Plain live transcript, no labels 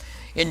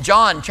In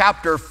John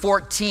chapter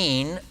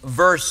 14,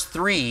 verse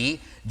 3,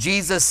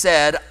 Jesus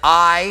said,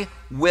 I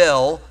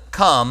will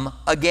come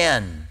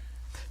again.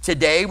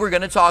 Today we're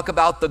going to talk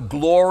about the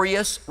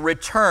glorious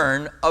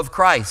return of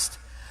Christ.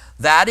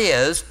 That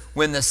is,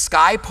 when the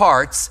sky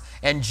parts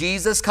and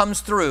Jesus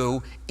comes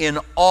through in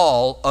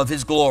all of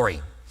his glory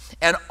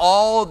and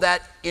all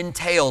that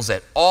entails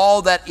it,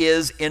 all that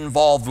is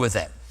involved with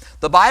it.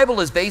 The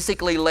Bible is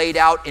basically laid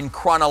out in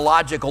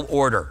chronological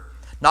order.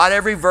 Not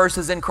every verse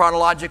is in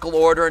chronological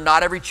order,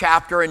 not every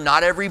chapter and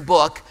not every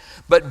book,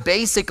 but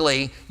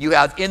basically you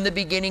have in the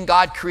beginning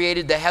God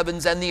created the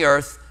heavens and the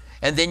earth,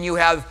 and then you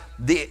have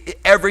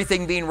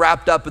everything being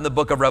wrapped up in the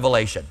book of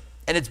Revelation.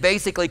 And it's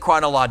basically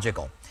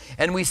chronological.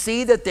 And we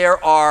see that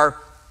there are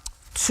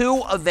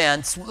two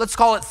events, let's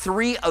call it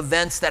three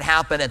events that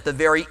happen at the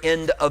very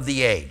end of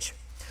the age.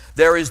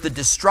 There is the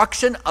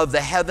destruction of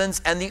the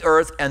heavens and the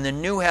earth and the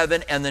new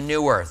heaven and the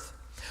new earth.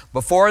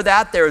 Before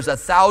that, there is a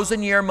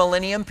 1,000-year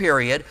millennium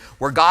period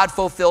where God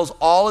fulfills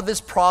all of his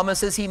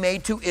promises he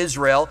made to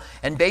Israel.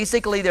 And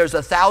basically, there's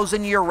a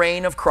 1,000-year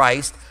reign of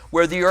Christ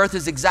where the earth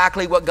is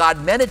exactly what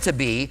God meant it to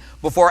be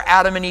before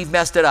Adam and Eve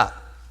messed it up.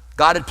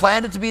 God had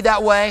planned it to be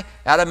that way.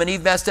 Adam and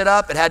Eve messed it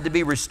up. It had to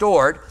be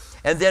restored.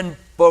 And then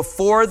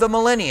before the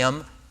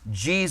millennium,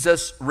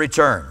 Jesus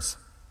returns.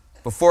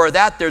 Before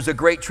that, there's a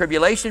great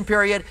tribulation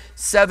period,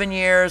 7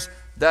 years,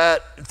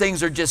 that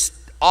things are just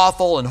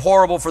awful and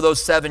horrible for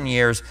those 7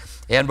 years.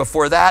 And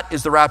before that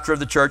is the rapture of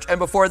the church. And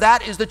before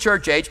that is the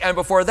church age. And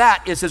before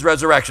that is his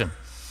resurrection.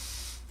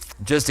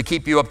 Just to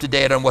keep you up to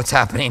date on what's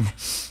happening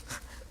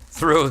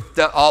through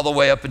all the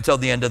way up until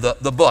the end of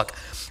the book.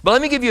 But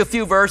let me give you a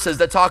few verses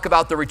that talk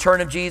about the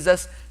return of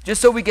Jesus, just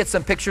so we get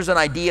some pictures and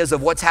ideas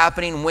of what's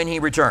happening when he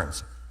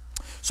returns.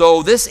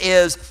 So this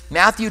is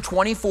Matthew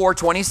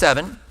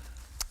 24:27.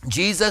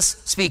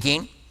 Jesus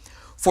speaking,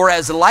 for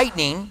as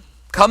lightning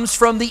comes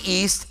from the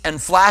east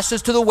and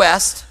flashes to the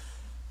west,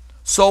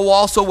 so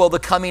also will the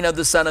coming of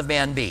the Son of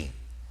Man be.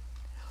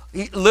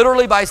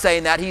 Literally by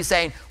saying that, he's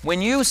saying,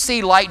 when you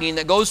see lightning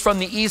that goes from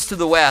the east to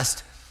the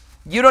west,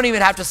 you don't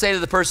even have to say to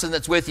the person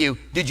that's with you,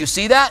 did you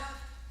see that?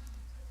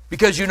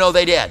 Because you know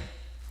they did.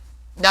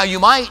 Now you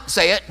might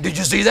say it, did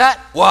you see that?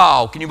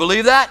 Wow, can you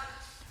believe that?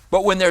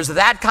 But when there's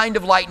that kind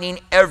of lightning,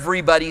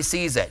 everybody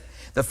sees it.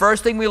 The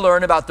first thing we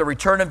learn about the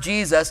return of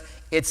Jesus,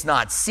 it's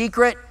not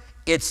secret,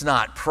 it's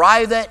not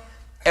private,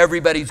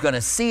 everybody's going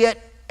to see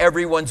it,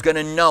 everyone's going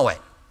to know it.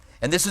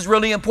 And this is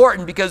really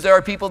important because there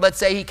are people that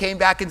say he came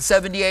back in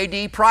 70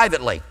 AD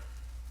privately.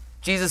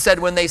 Jesus said,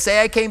 when they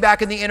say I came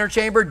back in the inner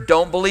chamber,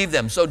 don't believe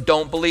them, so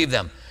don't believe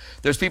them.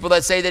 There's people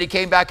that say that he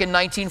came back in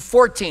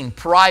 1914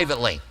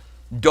 privately.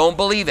 Don't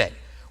believe it.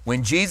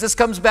 When Jesus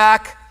comes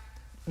back,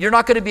 you're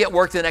not going to be at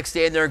work the next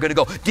day and they're going to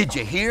go, did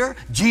you hear?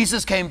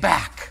 Jesus came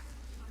back.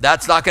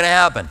 That's not going to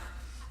happen.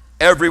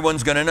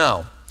 Everyone's going to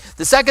know.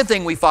 The second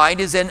thing we find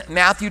is in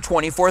Matthew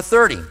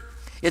 24:30.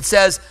 It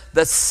says,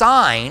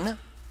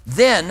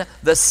 then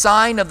the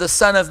sign of the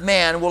Son of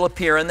Man will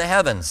appear in the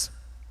heavens.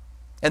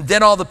 And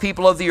then all the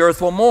people of the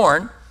earth will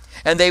mourn,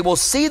 and they will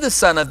see the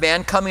Son of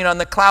Man coming on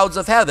the clouds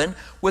of heaven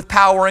with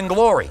power and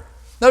glory.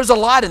 There's a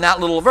lot in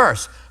that little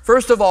verse.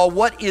 First of all,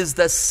 what is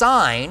the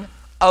sign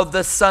of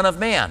the Son of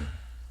Man?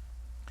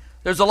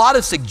 There's a lot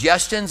of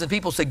suggestions, and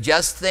people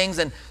suggest things,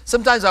 and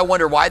sometimes I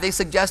wonder why they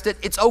suggest it.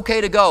 It's okay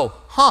to go,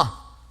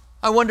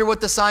 I wonder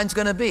what the sign's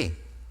going to be.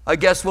 I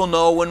guess we'll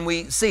know when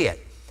we see it.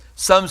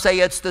 Some say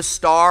it's the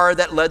star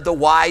that led the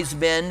wise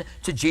men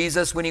to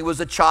Jesus when he was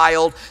a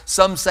child.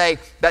 Some say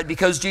that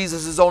because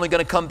Jesus is only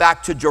going to come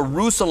back to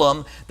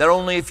Jerusalem, that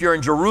only if you're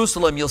in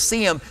Jerusalem you'll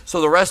see him,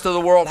 so the rest of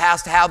the world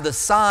has to have the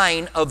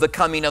sign of the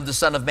coming of the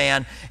Son of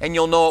Man, and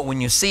you'll know it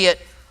when you see it.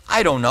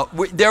 I don't know.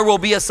 There will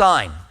be a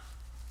sign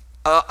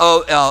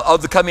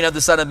of the coming of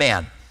the Son of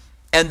Man.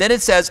 And then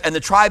it says, and the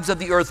tribes of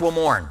the earth will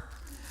mourn.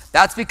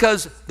 That's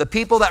because the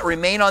people that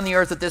remain on the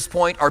earth at this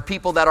point are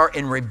people that are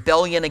in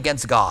rebellion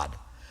against God.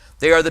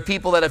 They are the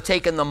people that have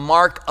taken the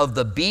mark of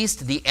the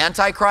beast, the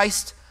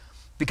Antichrist,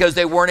 because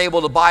they weren't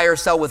able to buy or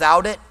sell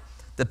without it.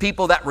 The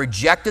people that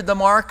rejected the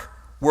mark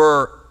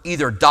were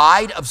either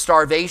died of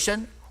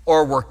starvation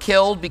or were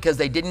killed because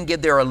they didn't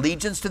give their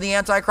allegiance to the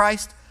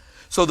Antichrist.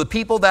 So the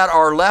people that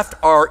are left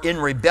are in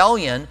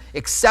rebellion,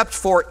 except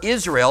for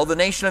Israel, the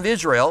nation of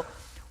Israel,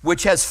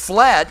 which has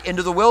fled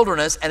into the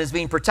wilderness and is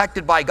being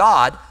protected by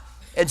God.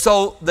 And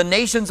so the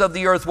nations of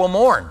the earth will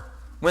mourn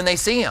when they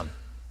see him.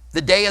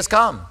 The day has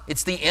come.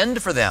 It's the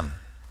end for them.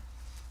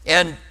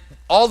 And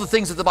all the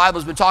things that the Bible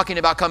has been talking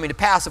about coming to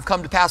pass have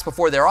come to pass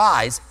before their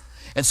eyes.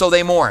 And so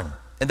they mourn.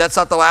 And that's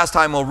not the last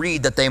time we'll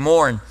read that they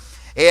mourn.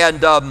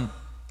 And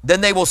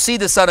then they will see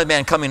the Son of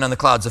Man coming on the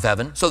clouds of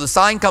heaven. So the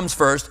sign comes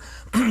first.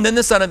 Then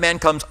the Son of Man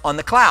comes on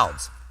the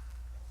clouds.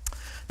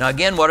 Now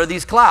again, what are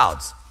these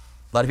clouds?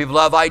 A lot of people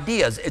have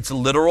ideas. It's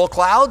literal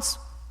clouds.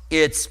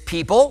 It's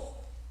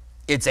people.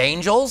 It's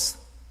angels.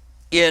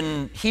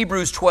 In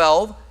Hebrews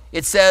 12,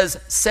 it says,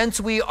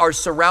 since we are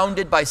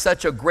surrounded by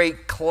such a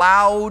great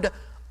cloud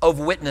of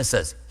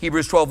witnesses.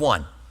 Hebrews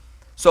 12:1.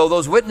 So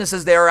those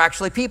witnesses there are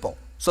actually people.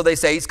 So they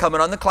say he's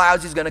coming on the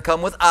clouds. He's going to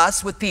come with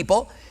us, with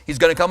people. He's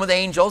going to come with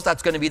angels.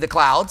 That's going to be the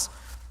clouds.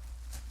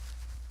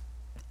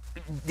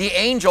 The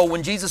angel,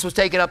 when Jesus was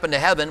taken up into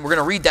heaven, we're going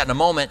to read that in a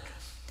moment,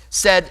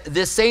 said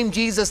this same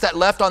Jesus that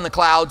left on the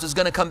clouds is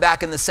going to come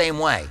back in the same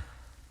way.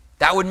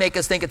 That would make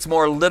us think it's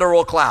more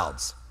literal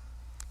clouds.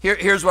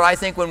 Here's what I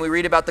think when we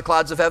read about the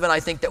clouds of heaven. I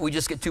think that we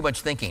just get too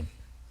much thinking.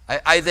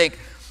 I think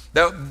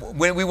that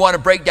when we want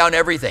to break down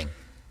everything.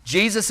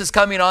 Jesus is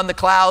coming on the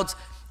clouds,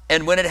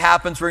 and when it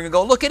happens, we're going to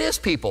go, look at his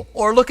people,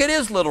 or look at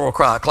his literal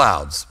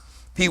clouds.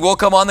 He will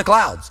come on the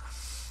clouds.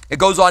 It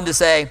goes on to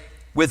say,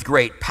 with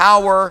great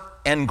power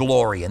and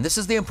glory. And this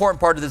is the important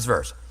part of this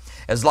verse.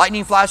 As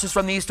lightning flashes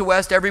from the east to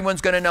west,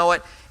 everyone's going to know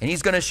it, and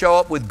he's going to show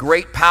up with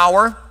great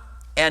power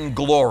and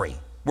glory.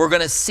 We're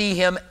going to see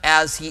him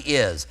as he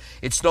is.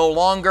 It's no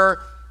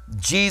longer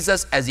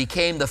Jesus as he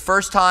came the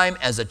first time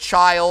as a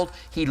child.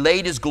 He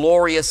laid his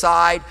glory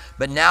aside,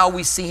 but now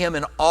we see him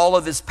in all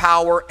of his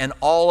power and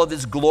all of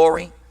his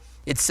glory.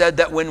 It's said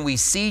that when we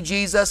see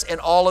Jesus in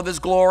all of his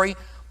glory,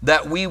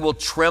 that we will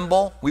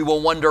tremble. We will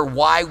wonder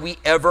why we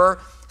ever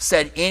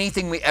said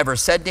anything we ever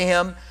said to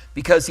him,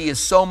 because he is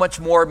so much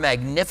more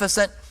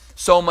magnificent,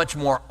 so much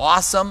more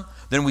awesome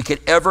than we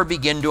could ever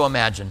begin to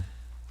imagine.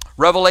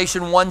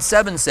 Revelation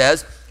 1:7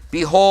 says,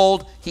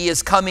 behold, he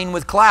is coming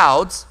with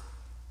clouds,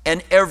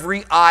 and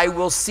every eye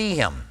will see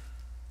him.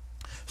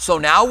 So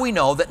now we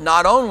know that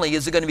not only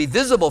is it going to be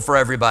visible for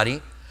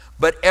everybody,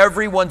 but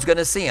everyone's going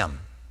to see him.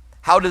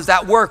 How does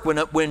that work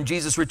when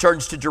Jesus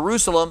returns to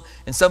Jerusalem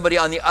and somebody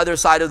on the other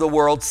side of the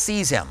world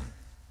sees him?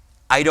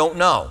 I don't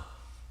know.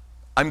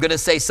 I'm going to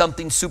say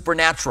something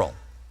supernatural.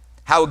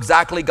 How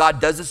exactly God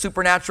does it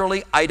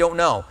supernaturally, I don't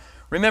know.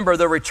 Remember,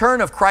 the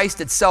return of Christ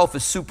itself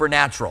is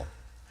supernatural.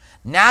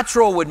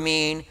 Natural would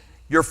mean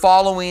you're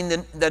following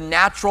the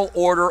natural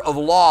order of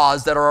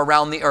laws that are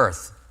around the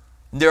earth.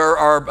 There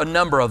are a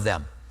number of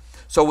them.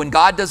 So when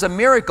God does a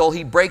miracle,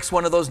 he breaks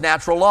one of those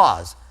natural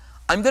laws.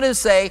 I'm going to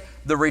say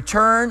the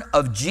return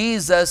of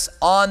Jesus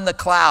on the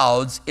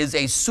clouds is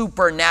a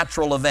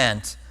supernatural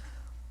event.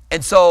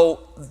 And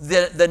so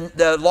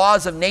the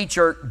laws of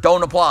nature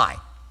don't apply.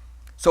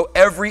 So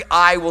every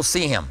eye will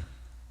see him.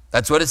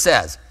 That's what it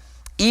says.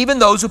 Even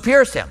those who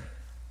pierced him.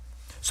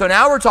 So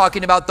now we're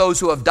talking about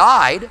those who have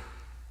died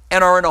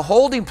and are in a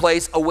holding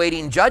place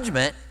awaiting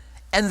judgment,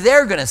 and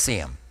they're going to see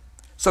him.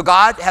 So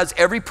God has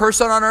every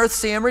person on earth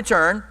see him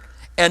return,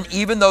 and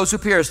even those who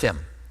pierced him.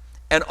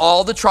 And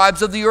all the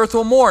tribes of the earth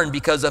will mourn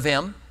because of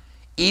him.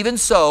 Even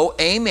so,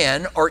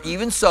 amen, or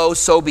even so,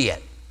 so be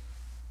it.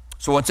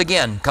 So once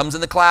again, comes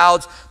in the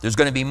clouds, there's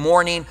going to be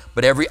mourning,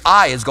 but every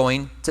eye is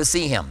going to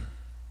see him.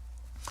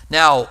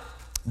 Now,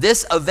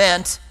 this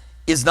event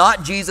is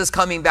not Jesus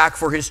coming back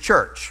for his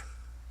church.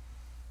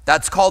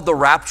 That's called the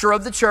rapture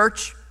of the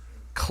church,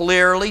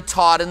 clearly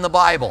taught in the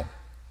Bible.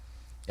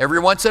 Every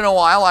once in a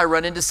while, I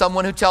run into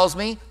someone who tells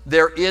me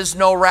there is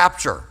no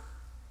rapture.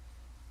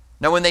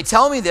 Now, when they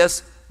tell me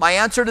this, my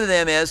answer to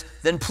them is,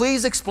 then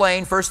please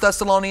explain 1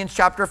 Thessalonians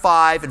chapter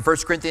 5 and 1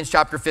 Corinthians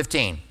chapter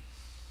 15,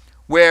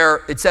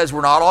 where it says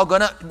I'm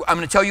going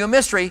to tell you a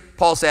mystery,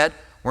 Paul said,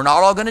 we're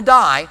not all going to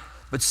die,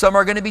 but some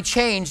are going to be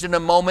changed in a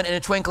moment, in a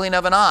twinkling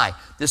of an eye.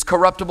 This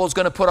corruptible is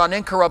going to put on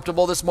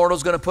incorruptible, this mortal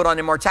is going to put on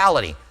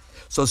immortality.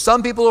 So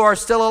some people who are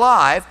still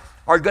alive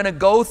are going to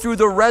go through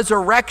the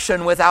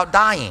resurrection without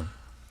dying.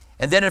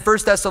 And then in 1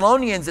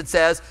 Thessalonians it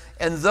says,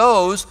 and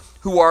those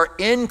who are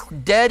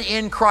dead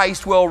in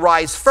Christ will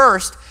rise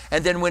first,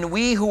 and then when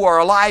we who are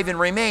alive and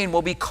remain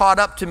will be caught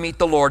up to meet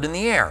the Lord in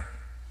the air.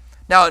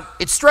 Now,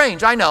 it's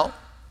strange, I know.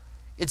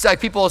 It's like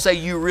people will say,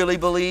 you really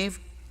believe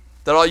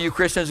that all you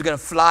Christians are going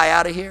to fly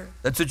out of here?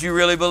 That's what you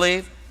really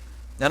believe?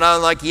 And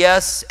I'm like,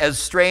 yes, as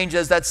strange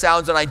as that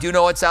sounds, and I do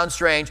know it sounds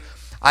strange,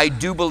 I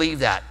do believe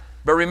that.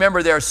 But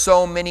remember, there are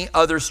so many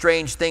other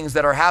strange things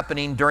that are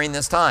happening during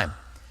this time.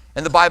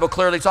 And the Bible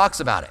clearly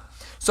talks about it.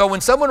 So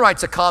when someone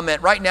writes a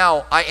comment, right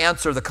now I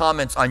answer the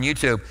comments on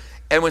YouTube.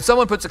 And when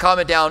someone puts a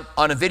comment down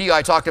on a video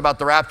I talked about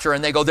the rapture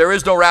and they go, there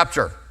is no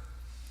rapture.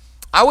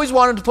 I always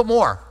wanted to put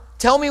more.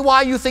 Tell me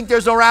why you think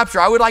there's no rapture.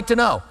 I would like to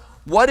know.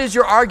 What is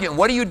your argument?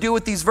 What do you do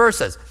with these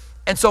verses?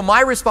 And so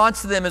my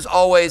response to them is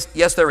always,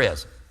 yes, there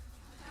is.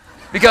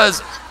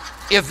 Because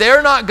if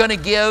they're not going to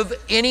give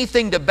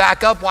anything to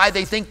back up why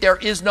they think there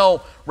is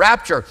no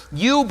rapture,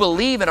 you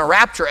believe in a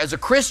rapture as a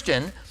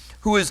Christian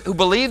who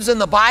believes in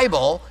the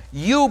Bible,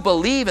 you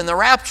believe in the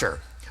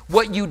rapture.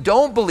 What you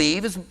don't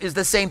believe is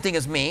the same thing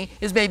as me,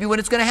 is maybe when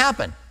it's going to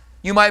happen.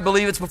 You might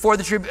believe it's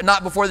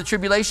not before the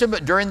tribulation,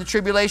 but during the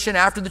tribulation,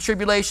 after the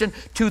tribulation,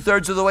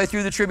 2/3 of the way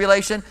through the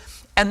tribulation.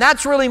 And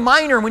that's really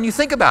minor when you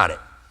think about it.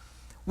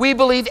 We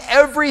believe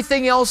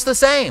everything else the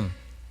same,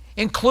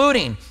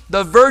 including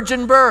the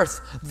virgin birth,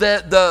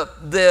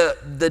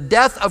 the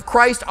death of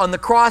Christ on the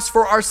cross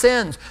for our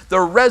sins, the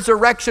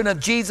resurrection of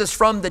Jesus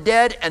from the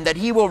dead, and that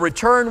he will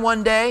return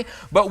one day.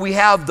 But we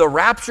have the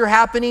rapture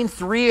happening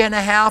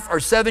 3.5 or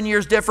 7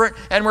 years different,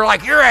 and we're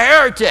like, you're a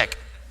heretic.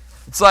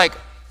 It's like,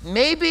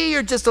 maybe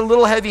you're just a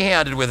little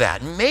heavy-handed with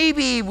that.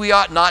 Maybe we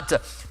ought not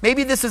to.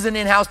 Maybe this is an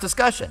in-house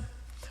discussion.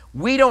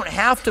 we don't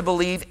have to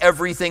believe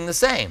everything the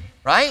same,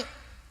 right?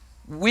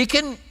 We're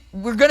going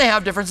to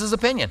have differences of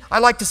opinion. I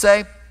like to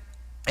say,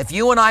 if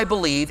you and I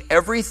believe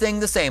everything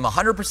the same,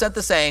 100%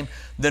 the same,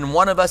 then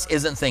one of us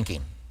isn't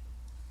thinking.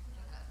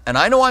 And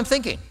I know I'm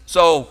thinking.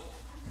 So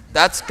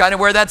that's kind of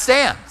where that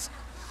stands.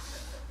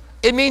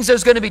 It means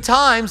there's going to be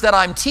times that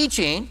I'm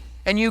teaching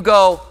and you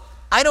go,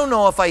 I don't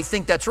know if I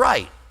think that's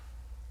right.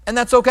 And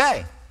that's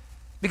okay.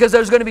 Because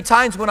there's going to be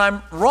times when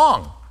I'm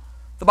wrong.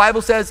 The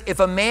Bible says, if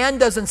a man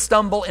doesn't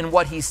stumble in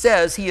what he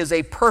says, he is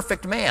a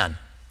perfect man.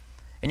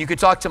 And you could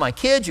talk to my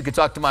kids, you could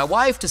talk to my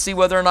wife to see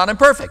whether or not I'm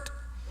perfect.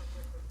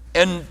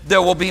 And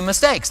there will be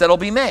mistakes that'll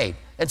be made.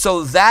 And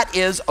so that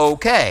is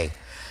okay.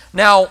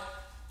 Now,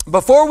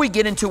 before we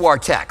get into our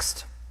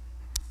text,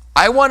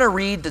 I want to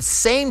read the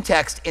same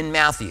text in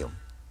Matthew,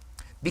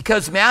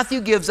 because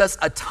Matthew gives us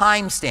a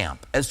timestamp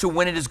as to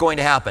when it is going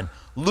to happen.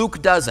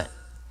 Luke doesn't.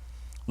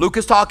 Luke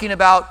is talking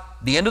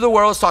about the end of the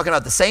world, is talking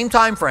about the same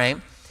time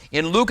frame.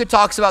 In Luke, it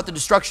talks about the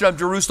destruction of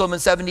Jerusalem in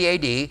 70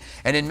 AD.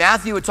 And in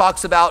Matthew, it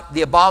talks about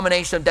the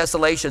abomination of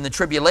desolation, the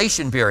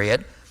tribulation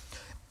period.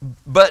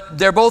 But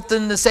they're both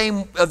in the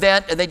same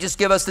event, and they just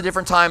give us the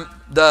different time,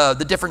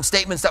 the different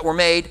statements that were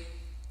made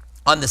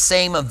on the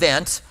same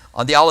event,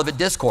 on the Olivet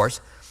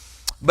Discourse.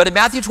 But in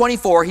Matthew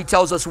 24, he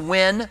tells us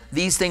when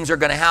these things are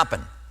going to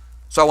happen.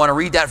 So I want to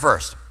read that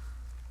first.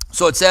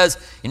 So it says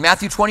in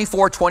Matthew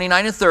 24,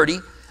 29 and 30,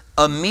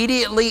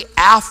 immediately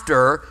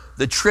after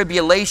the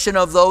tribulation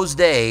of those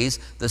days,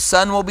 the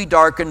sun will be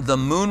darkened, the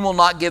moon will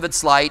not give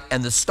its light,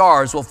 and the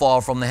stars will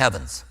fall from the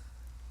heavens.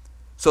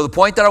 So the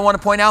point that I want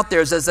to point out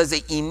there is that it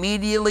says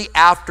immediately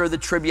after the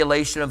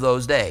tribulation of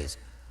those days.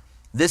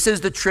 This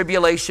is the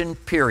tribulation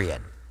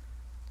period.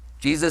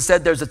 Jesus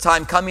said there's a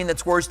time coming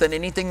that's worse than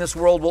anything this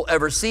world will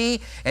ever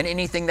see and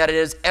anything that it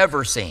has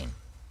ever seen.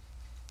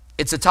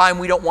 It's a time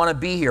we don't want to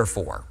be here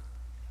for.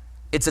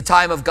 It's a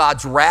time of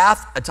God's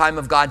wrath, a time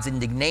of God's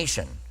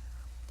indignation.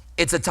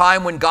 It's a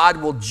time when God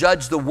will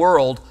judge the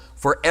world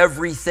for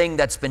everything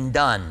that's been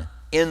done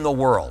in the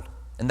world.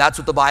 And that's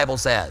what the Bible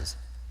says.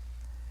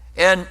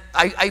 And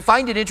I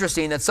find it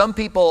interesting that some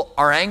people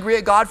are angry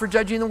at God for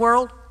judging the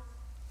world.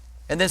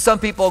 And then some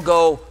people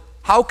go,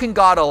 how can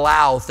God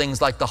allow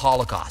things like the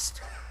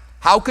Holocaust?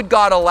 How could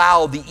God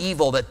allow the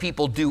evil that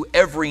people do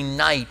every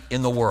night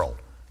in the world?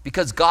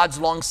 Because God's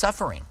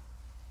long-suffering.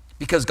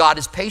 Because God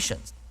is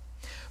patient.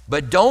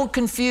 But don't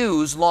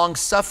confuse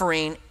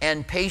long-suffering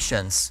and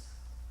patience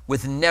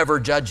with never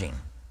judging.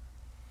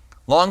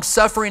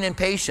 Long-suffering and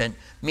patient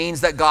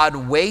means that God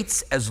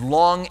waits as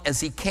long as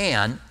he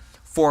can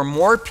for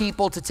more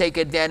people to take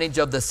advantage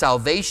of the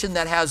salvation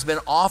that has been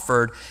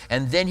offered,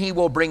 and then he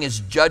will bring his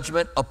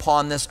judgment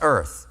upon this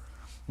earth.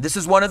 This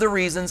is one of the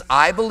reasons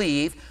I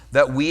believe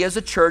that we as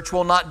a church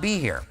will not be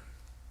here.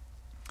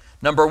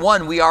 Number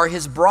one, we are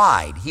his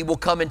bride. He will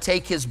come and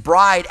take his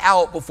bride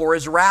out before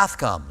his wrath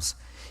comes.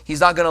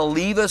 He's not going to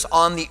leave us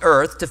on the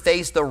earth to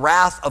face the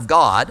wrath of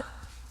God.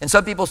 And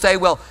some people say,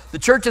 well, the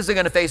church isn't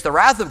going to face the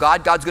wrath of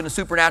God. God's going to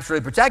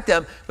supernaturally protect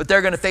them, but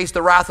they're going to face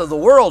the wrath of the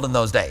world in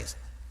those days.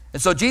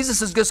 And so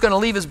Jesus is just going to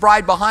leave his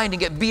bride behind and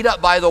get beat up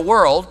by the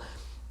world,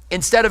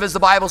 instead of, as the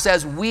Bible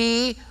says,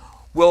 we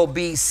will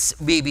be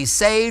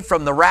saved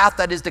from the wrath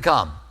that is to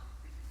come.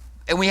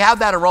 And we have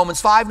that in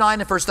Romans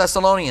 5:9 and 1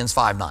 Thessalonians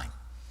 5:9.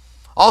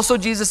 Also,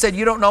 Jesus said,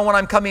 you don't know when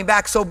I'm coming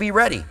back, so be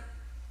ready.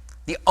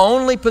 The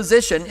only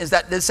position is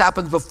that this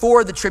happens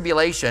before the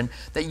tribulation,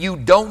 that you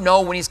don't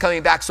know when he's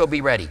coming back, so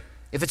be ready.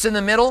 If it's in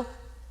the middle,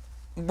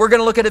 we're going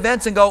to look at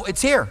events and go,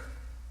 it's here.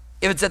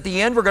 If it's at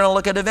the end, we're going to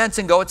look at events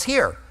and go, it's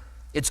here.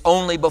 It's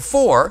only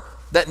before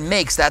that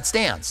makes that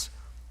stance.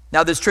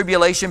 Now, this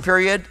tribulation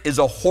period is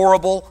a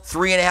horrible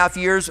 3.5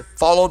 years,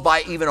 followed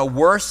by even a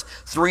worse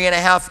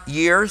 3.5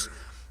 years.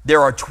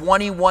 There are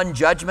 21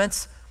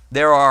 judgments.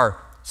 There are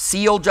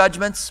seal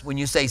judgments. When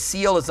you say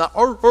seal, it's not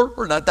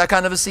not that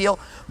kind of a seal,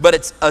 but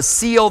it's a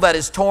seal that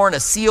is torn, a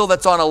seal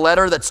that's on a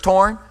letter that's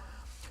torn.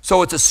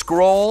 So it's a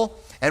scroll,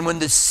 and when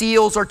the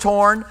seals are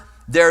torn,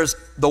 there's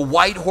the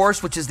white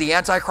horse, which is the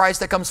Antichrist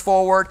that comes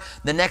forward.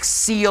 The next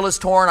seal is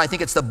torn. I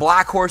think it's the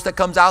black horse that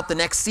comes out. The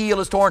next seal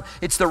is torn.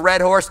 It's the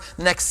red horse.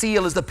 The next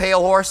seal is the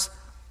pale horse.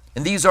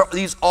 And these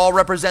all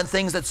represent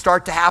things that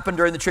start to happen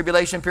during the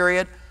tribulation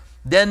period.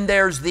 Then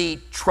there's the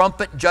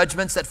trumpet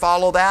judgments that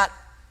follow that,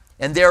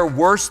 and they're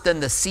worse than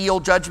the seal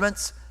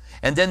judgments.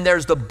 And then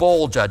there's the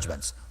bowl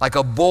judgments, like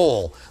a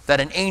bowl that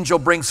an angel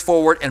brings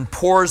forward and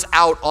pours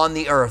out on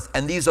the earth.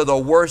 And these are the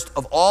worst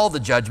of all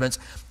the judgments.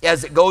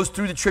 As it goes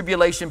through the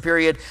tribulation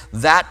period,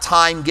 that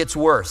time gets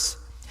worse.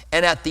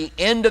 And at the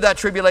end of that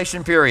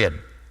tribulation period,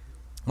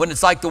 when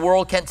it's like the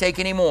world can't take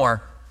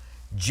anymore,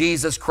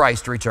 Jesus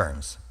Christ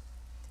returns.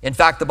 In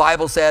fact, the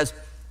Bible says,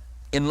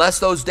 unless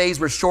those days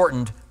were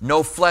shortened,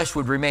 no flesh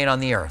would remain on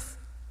the earth.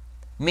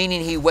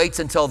 Meaning he waits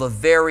until the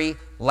very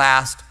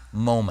last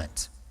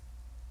moment.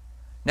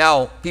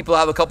 Now, people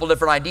have a couple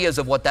different ideas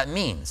of what that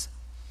means.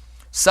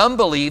 Some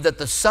believe that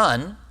the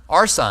sun,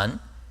 our sun,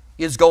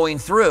 is going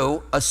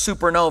through a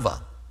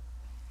supernova.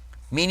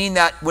 Meaning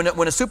that when a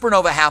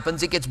supernova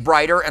happens, it gets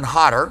brighter and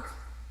hotter.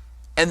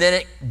 and then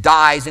it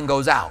dies and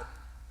goes out.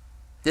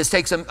 This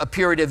takes a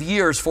period of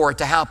years for it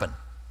to happen.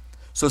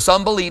 So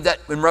some believe that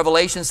when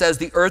Revelation says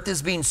the earth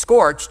is being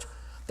scorched,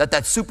 that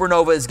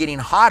supernova is getting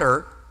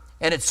hotter,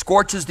 and it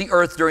scorches the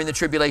earth during the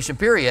tribulation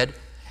period.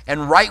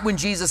 And right when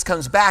Jesus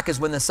comes back is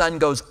when the sun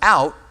goes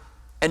out,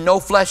 and no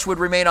flesh would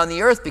remain on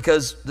the earth,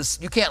 because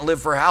you can't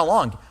live for how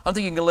long? I don't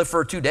think you can live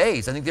for 2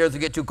 days. I think the earth will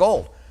get too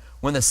cold.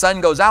 When the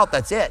sun goes out,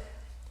 that's it.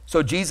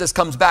 So Jesus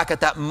comes back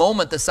at that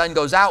moment the sun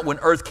goes out, when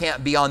earth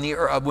can't be on the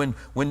earth,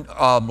 when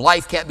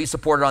life can't be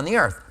supported on the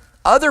earth.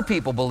 Other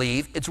people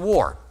believe it's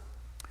war,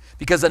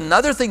 because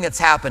another thing that's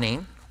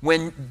happening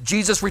when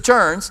Jesus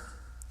returns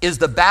is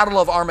the Battle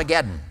of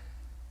Armageddon.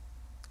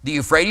 The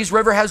Euphrates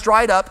River has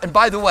dried up, and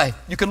by the way,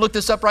 you can look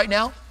this up right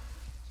now.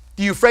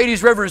 The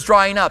Euphrates River is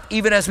drying up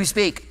even as we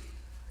speak.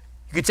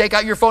 You can take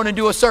out your phone and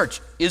do a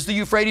search. Is the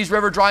Euphrates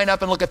River drying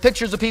up? And look at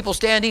pictures of people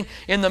standing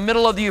in the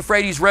middle of the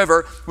Euphrates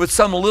River with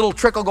some little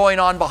trickle going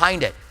on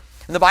behind it.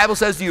 And the Bible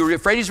says the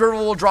Euphrates River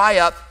will dry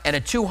up and a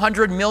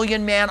 200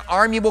 million man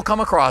army will come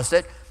across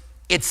it.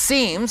 It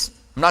seems,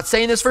 I'm not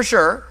saying this for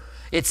sure,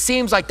 it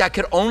seems like that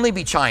could only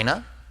be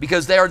China,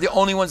 because they are the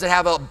only ones that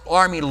have an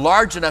army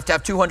large enough to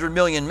have 200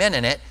 million men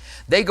in it.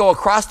 They go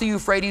across the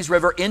Euphrates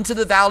River into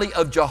the valley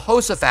of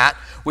Jehoshaphat,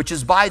 which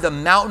is by the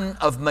mountain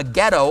of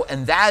Megiddo,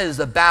 and that is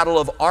the Battle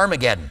of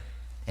Armageddon.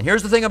 And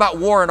here's the thing about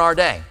war in our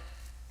day.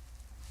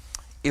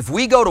 If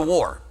we go to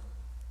war,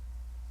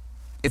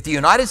 if the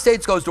United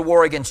States goes to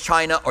war against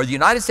China, or the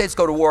United States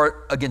go to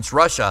war against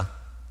Russia,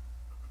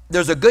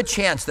 there's a good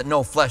chance that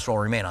no flesh will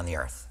remain on the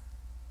earth.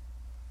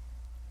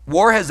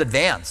 War has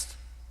advanced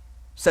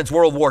since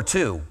World War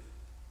II.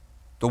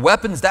 The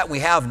weapons that we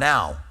have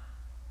now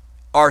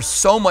are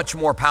so much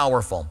more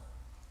powerful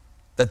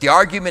that the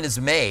argument is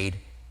made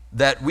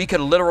that we could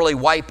literally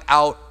wipe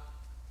out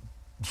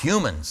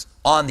humans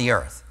on the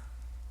earth.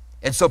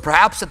 And so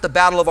perhaps at the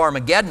Battle of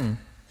Armageddon,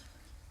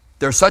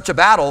 there's such a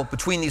battle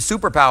between these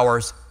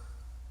superpowers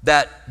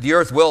that the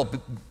earth will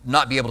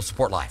not be able to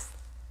support life,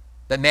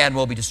 that man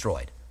will be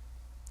destroyed.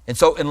 And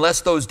so unless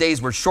those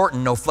days were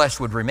shortened, no flesh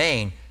would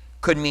remain,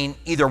 could mean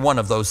either one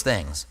of those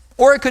things.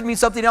 Or it could mean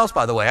something else,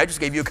 by the way. I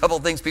just gave you a couple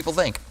of things people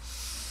think.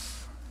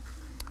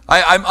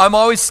 I'm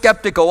always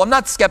skeptical. I'm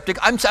not skeptic.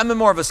 I'm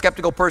more of a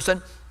skeptical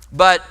person.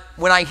 But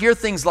when I hear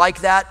things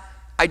like that,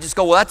 I just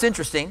go, well, that's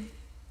interesting.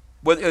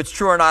 Whether it's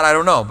true or not, I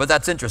don't know. But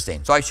that's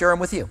interesting. So I share them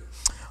with you.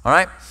 All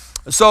right?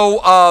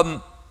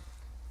 So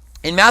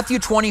in Matthew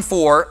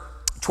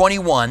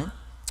 24:21,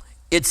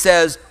 it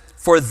says,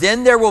 "For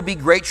then there will be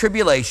great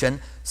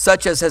tribulation,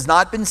 such as has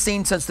not been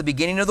seen since the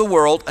beginning of the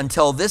world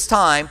until this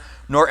time,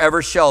 nor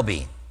ever shall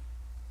be."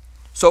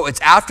 So it's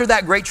after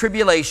that great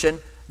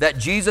tribulation that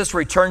Jesus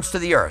returns to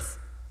the earth.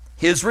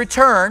 His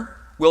return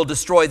will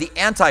destroy the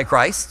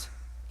Antichrist.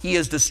 He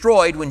is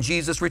destroyed when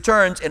Jesus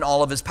returns in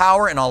all of his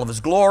power and all of his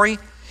glory.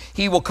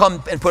 He will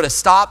come and put a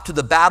stop to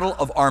the Battle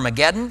of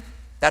Armageddon.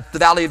 That the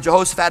Valley of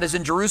Jehoshaphat is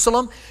in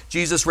Jerusalem.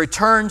 Jesus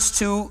returns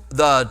to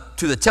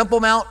the Temple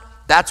Mount.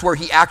 That's where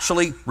he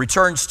actually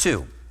returns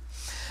to.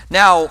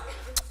 Now,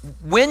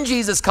 when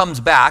Jesus comes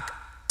back,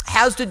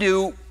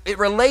 it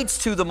relates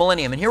to the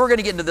millennium. And here we're going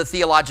to get into the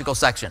theological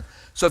section.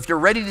 So if you're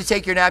ready to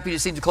take your nap, you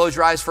just need to close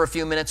your eyes for a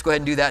few minutes. Go ahead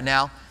and do that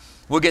now.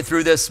 We'll get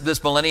through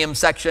this millennium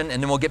section,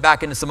 and then we'll get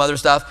back into some other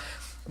stuff.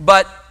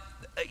 But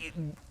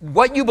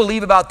what you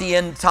believe about the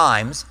end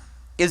times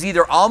is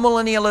either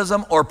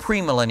amillennialism or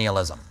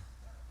premillennialism.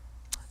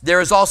 There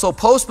is also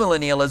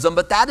postmillennialism,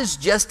 but that is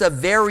just a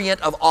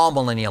variant of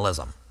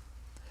amillennialism.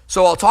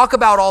 So I'll talk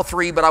about all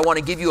three, but I want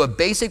to give you a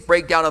basic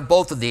breakdown of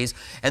both of these.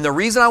 And the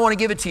reason I want to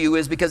give it to you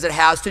is because it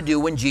has to do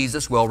when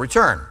Jesus will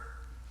return.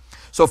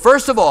 So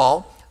first of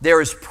all,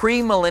 there is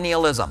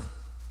premillennialism.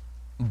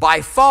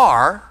 By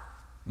far,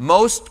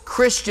 most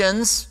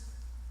Christians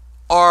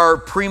are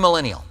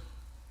premillennial,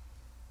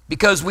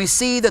 because we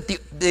see that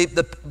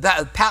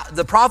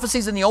the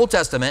prophecies in the Old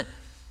Testament,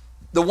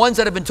 the ones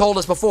that have been told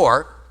us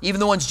before, even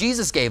the ones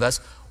Jesus gave us,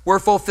 were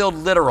fulfilled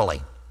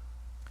literally.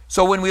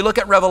 So when we look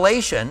at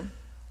Revelation,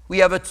 we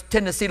have a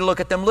tendency to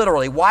look at them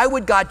literally. Why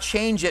would God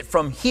change it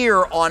from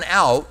here on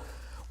out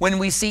when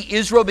we see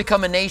Israel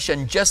become a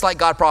nation just like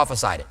God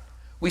prophesied it?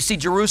 We see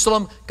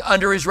Jerusalem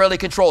under Israeli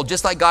control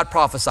just like God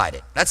prophesied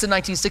it. That's in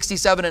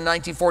 1967 and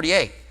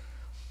 1948.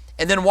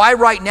 And then why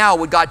right now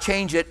would God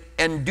change it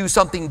and do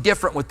something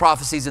different with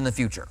prophecies in the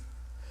future?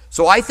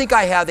 So I think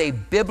I have a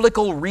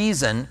biblical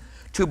reason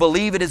to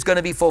believe it is going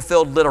to be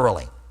fulfilled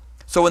literally.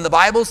 So when the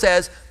Bible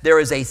says there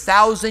is a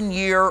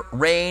 1,000-year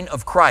reign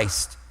of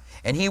Christ,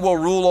 and he will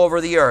rule over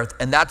the earth.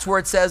 And that's where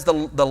it says the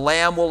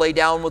lamb will lay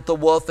down with the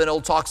wolf, and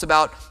it talks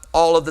about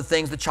all of the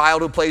things, the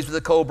child who plays with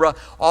the cobra,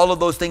 all of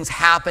those things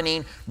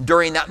happening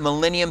during that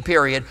millennium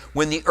period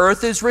when the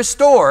earth is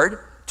restored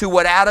to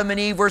what Adam and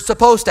Eve were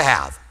supposed to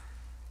have.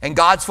 And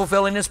God's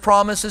fulfilling his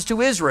promises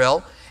to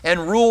Israel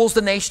and rules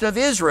the nation of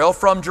Israel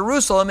from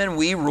Jerusalem, and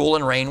we rule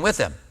and reign with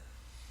him.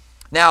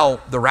 Now,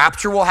 the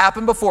rapture will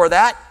happen before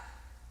that.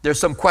 There's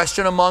some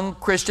question among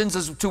Christians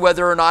as to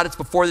whether or not it's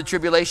before the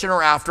tribulation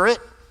or after it.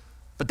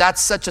 But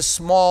that's such a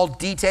small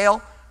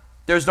detail.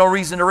 there's no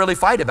reason to really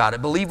fight about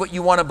it. Believe what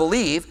you want to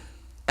believe,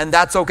 and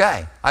that's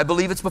okay. I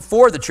believe it's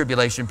before the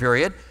tribulation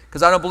period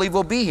because I don't believe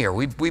we'll be here.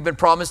 We've been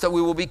promised that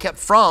we will be kept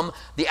from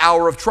the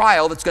hour of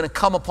trial that's going to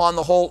come upon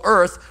the whole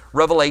earth,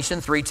 Revelation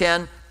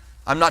 3:10.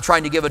 I'm not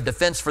trying to give a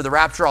defense for the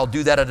rapture. I'll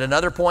do that at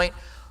another point.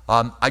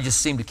 I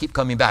just seem to keep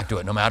coming back to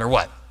it no matter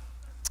what.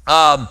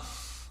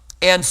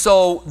 And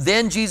so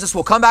then Jesus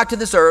will come back to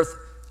this earth,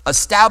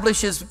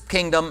 establish his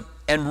kingdom,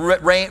 and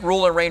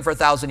rule and reign for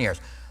 1,000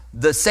 years.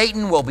 The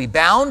Satan will be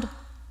bound,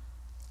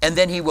 and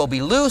then he will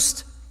be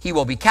loosed, he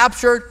will be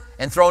captured,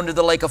 and thrown into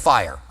the lake of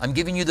fire. I'm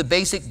giving you the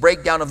basic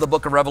breakdown of the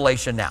book of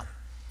Revelation now.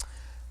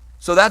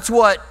 So that's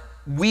what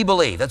we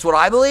believe. That's what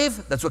I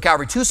believe. That's what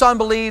Calvary Tucson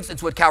believes.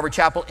 It's what Calvary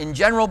Chapel in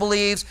general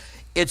believes.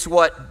 It's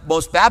what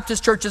most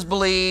Baptist churches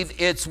believe.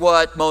 It's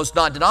what most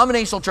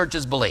non-denominational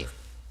churches believe.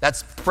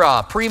 That's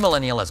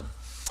premillennialism.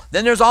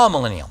 Then there's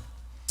amillennial.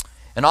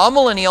 And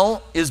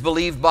amillennial is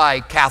believed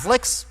by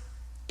Catholics.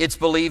 It's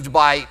believed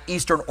by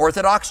Eastern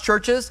Orthodox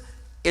churches.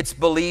 It's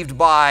believed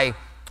by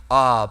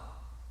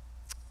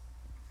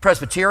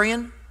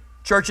Presbyterian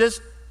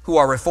churches who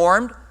are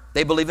Reformed.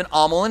 They believe in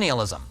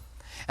amillennialism.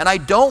 And I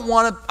don't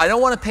want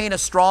to paint a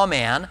straw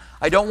man.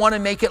 I don't want to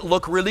make it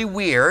look really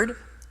weird.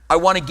 I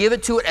want to give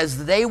it to it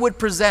as they would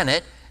present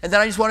it. And then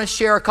I just want to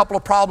share a couple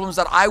of problems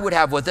that I would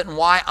have with it and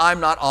why I'm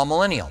not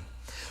amillennial.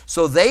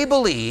 So they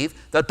believe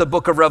that the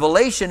book of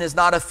Revelation is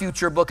not a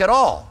future book at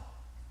all.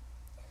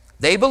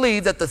 They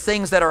believe that the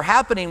things that are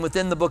happening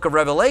within the book of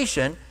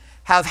Revelation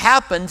have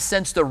happened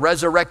since the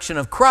resurrection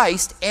of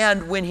Christ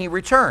and when he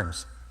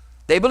returns.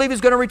 They believe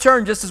he's going to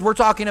return just as we're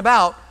talking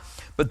about,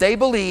 but they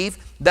believe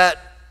that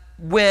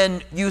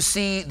when you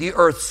see the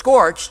earth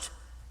scorched,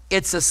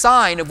 it's a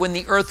sign of when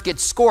the earth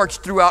gets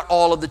scorched throughout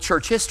all of the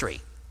church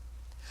history.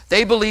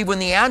 They believe when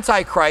the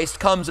Antichrist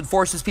comes and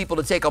forces people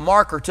to take a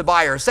marker to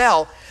buy or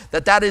sell,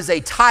 that is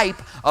a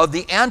type of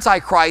the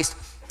Antichrist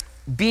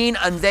being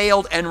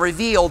unveiled and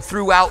revealed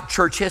throughout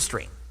church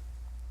history.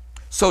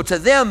 So to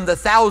them, the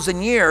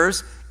 1,000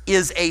 years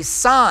is a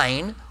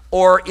sign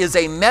or is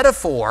a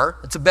metaphor,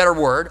 it's a better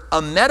word,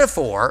 a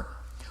metaphor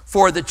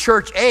for the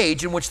church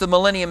age in which the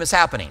millennium is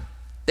happening.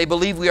 They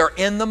believe we are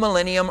in the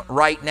millennium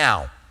right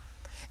now.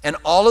 And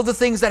all of the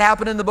things that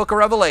happen in the book of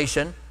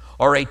Revelation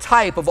are a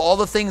type of all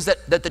the things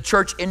that the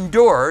church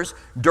endures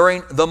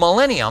during the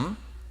millennium,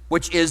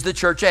 which is the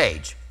church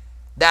age.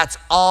 That's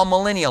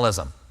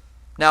amillennialism.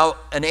 Now,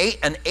 an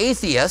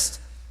atheist,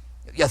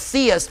 a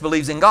theist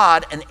believes in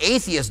God, an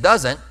atheist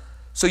doesn't.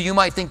 So you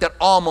might think that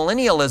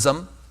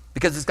amillennialism,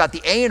 because it's got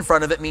the A in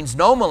front of it, means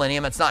no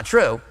millennium. It's not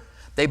true.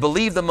 They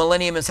believe the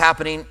millennium is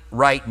happening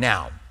right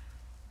now.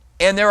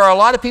 And there are a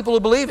lot of people who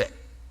believe it.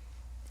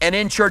 And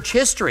in church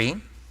history,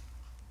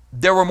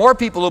 there were more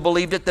people who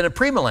believed it than a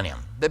premillennium.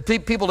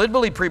 People did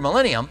believe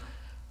premillennium,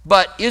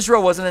 but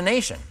Israel wasn't a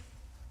nation.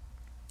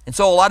 And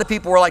so a lot of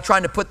people were like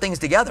trying to put things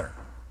together.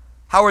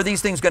 How are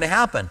these things going to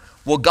happen?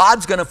 Well,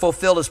 God's going to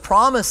fulfill his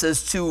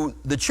promises to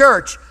the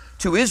church,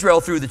 to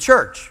Israel through the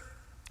church.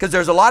 Because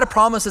there's a lot of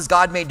promises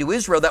God made to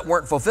Israel that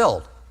weren't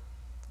fulfilled.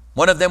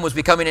 One of them was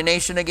becoming a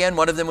nation again.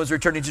 One of them was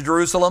returning to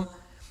Jerusalem.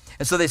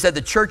 And so they said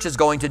the church is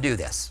going to do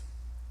this.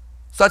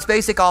 So that's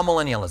basic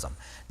amillennialism.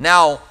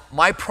 Now,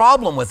 my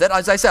problem with it,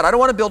 as I said, I don't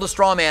want to build a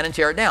straw man and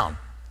tear it down.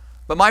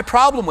 But my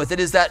problem with it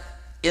is that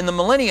in the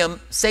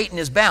millennium, Satan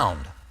is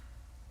bound.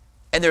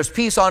 And there's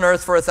peace on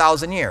earth for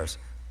 1,000 years.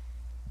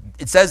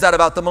 It says that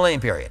about the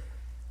millennium period.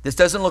 This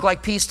doesn't look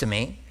like peace to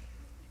me.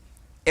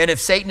 And if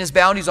Satan is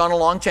bound, he's on a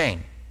long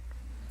chain.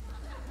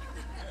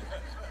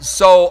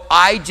 So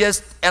I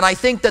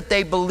think that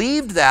they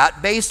believed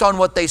that based on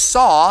what they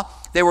saw.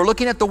 They were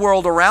looking at the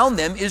world around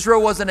them.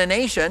 Israel wasn't a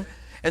nation.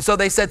 And so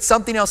they said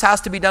something else has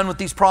to be done with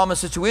these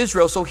promises to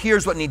Israel, so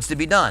here's what needs to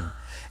be done.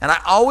 And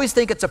I always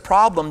think it's a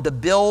problem to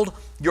build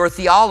your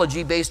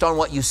theology based on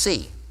what you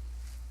see.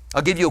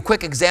 I'll give you a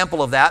quick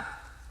example of that.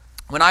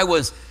 When I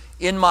was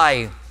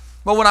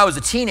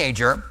a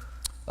teenager,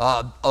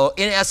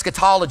 in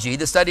eschatology,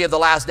 the study of the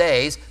last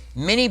days,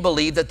 many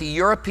believed that the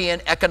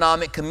European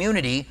Economic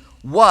Community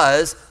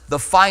was the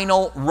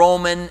final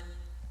Roman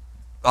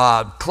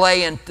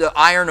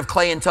iron of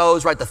clay and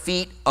toes, right, the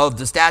feet of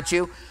the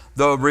statue.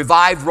 The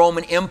revived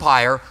Roman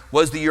Empire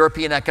was the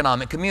European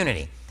Economic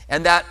Community.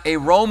 And that a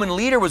Roman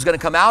leader was going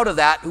to come out of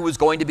that who was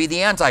going to be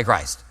the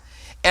Antichrist.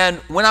 And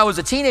when I was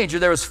a teenager,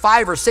 there was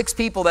 5 or 6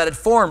 people that had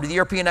formed the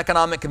European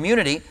Economic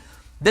Community.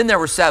 Then there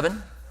were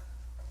 7.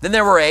 Then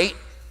there were 8.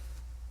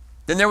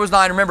 Then there was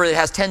 9. Remember, it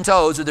has 10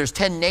 toes, or there's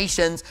 10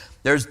 nations.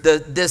 There's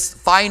this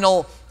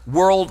final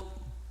world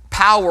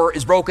power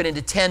is broken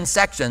into 10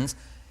 sections.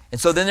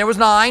 And so then there was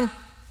 9.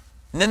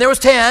 And then there was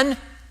 10.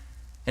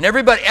 And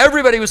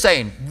everybody was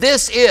saying,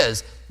 this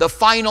is the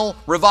final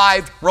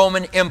revived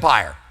Roman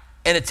Empire.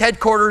 And its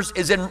headquarters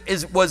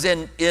was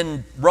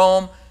in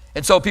Rome.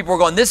 And so people were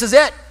going, this is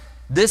it.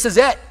 This is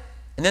it.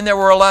 And then there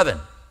were 11.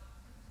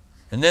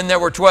 And then there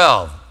were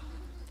 12.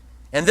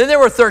 And then there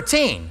were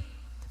 13.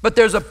 But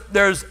there's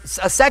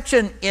a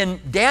section in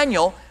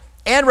Daniel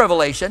and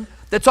Revelation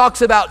that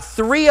talks about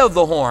 3 of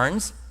the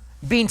horns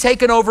being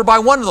taken over by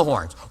one of the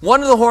horns.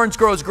 One of the horns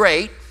grows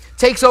great,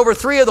 takes over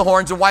 3 of the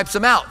horns and wipes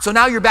them out. So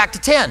now you're back to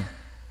 10.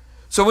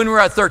 So when we were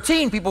at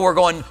 13, people were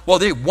going, well,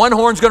 the one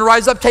horn's going to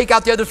rise up, take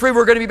out the other 3,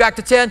 we're going to be back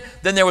to 10.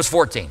 Then there was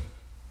 14.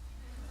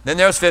 Then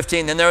there was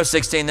 15, then there was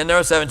 16, then there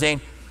was 17.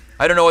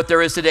 I don't know what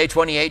there is today,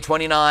 28,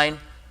 29.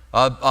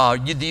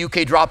 The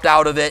UK dropped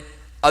out of it.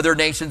 Other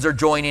nations are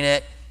joining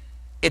it.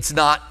 It's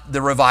not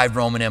the revived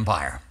Roman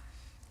Empire.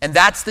 And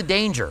that's the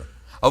danger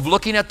of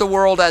looking at the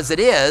world as it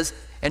is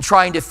and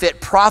trying to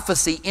fit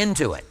prophecy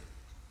into it.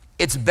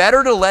 It's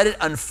better to let it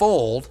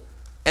unfold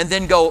and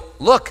then go,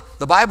 look,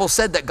 the Bible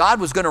said that God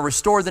was going to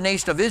restore the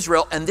nation of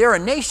Israel, and they're a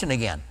nation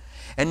again.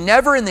 And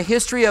never in the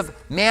history of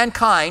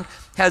mankind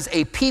has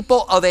a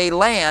people of a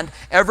land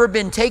ever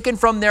been taken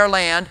from their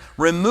land,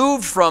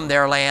 removed from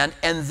their land,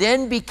 and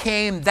then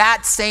became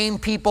that same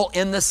people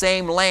in the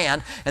same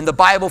land, and the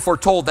Bible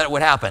foretold that it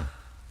would happen.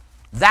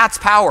 That's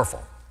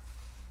powerful.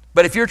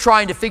 But if you're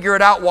trying to figure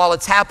it out while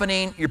it's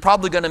happening, you're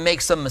probably going to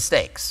make some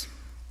mistakes.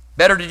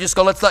 Better to just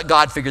go, let's let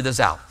God figure this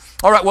out.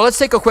 All right, well, let's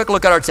take a quick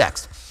look at our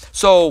text.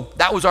 So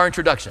that was our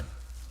introduction.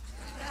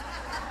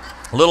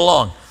 A little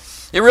long.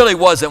 It really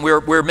wasn't.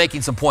 We're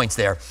making some points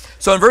there.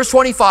 So in verse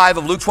 25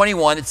 of Luke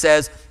 21, it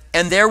says,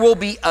 and there will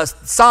be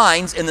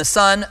signs in the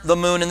sun, the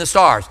moon, and the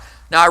stars.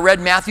 Now I read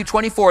Matthew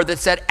 24 that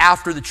said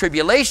after the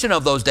tribulation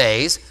of those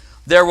days,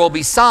 there will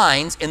be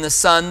signs in the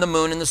sun, the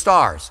moon, and the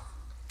stars.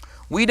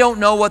 We don't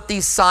know what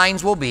these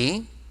signs will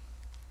be.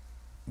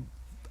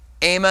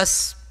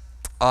 Amos,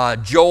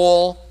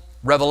 Joel,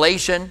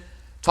 Revelation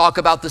talk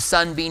about the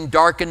sun being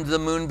darkened, the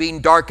moon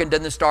being darkened,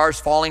 and the stars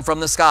falling from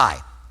the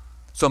sky.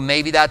 So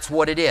maybe that's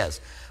what it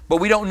is. But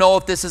we don't know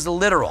if this is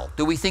literal.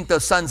 Do we think the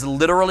sun's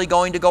literally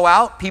going to go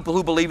out? People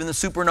who believe in the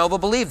supernova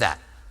believe that.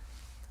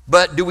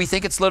 But do we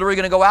think it's literally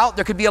going to go out?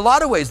 There could be a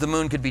lot of ways the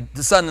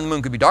sun and the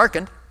moon could be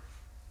darkened.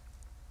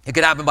 It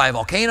could happen by a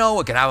volcano.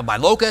 It could happen by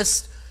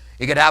locusts.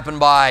 It could happen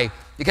by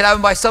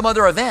some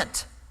other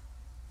event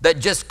that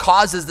just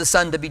causes the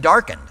sun to be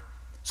darkened.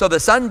 So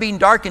the sun being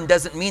darkened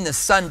doesn't mean the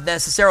sun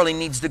necessarily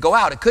needs to go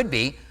out. It could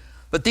be,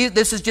 but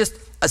this is just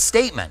a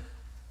statement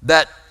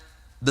that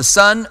the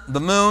sun,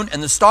 the moon,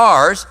 and the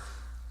stars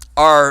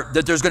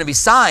that there's going to be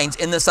signs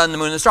in the sun, the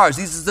moon, and the stars.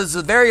 This is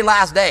the very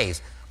last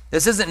days.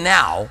 This isn't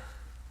now.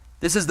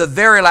 This is the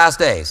very last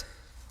days.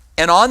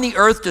 And on the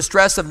earth,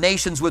 distress of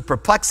nations with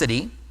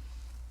perplexity.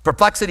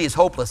 Perplexity is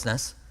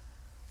hopelessness.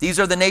 These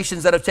are the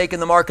nations that have taken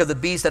the mark of the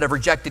beast, that have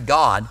rejected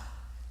God.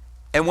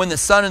 And when the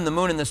sun and the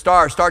moon and the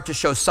stars start to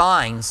show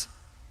signs,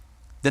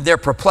 then they're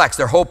perplexed,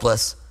 they're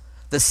hopeless.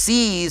 The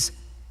seas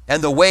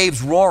and the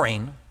waves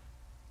roaring.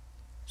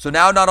 So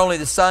now not only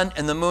the sun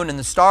and the moon and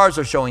the stars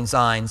are showing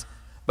signs,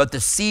 but the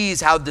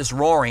seas have this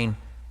roaring.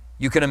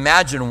 You can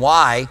imagine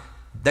why,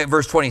 that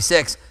verse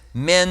 26,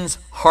 men's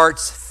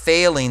hearts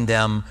failing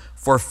them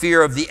for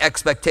fear of the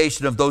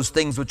expectation of those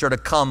things which are to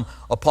come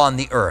upon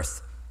the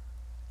earth,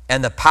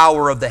 and the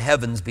power of the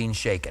heavens being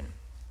shaken.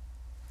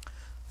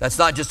 That's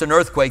not just an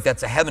earthquake,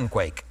 that's a heaven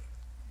quake.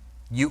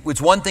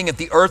 It's one thing if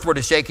the earth were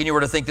to shake and you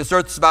were to think this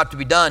earth is about to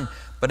be done,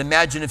 but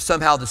imagine if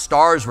somehow the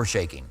stars were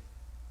shaking.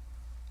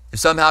 If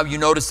somehow you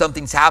notice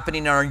something's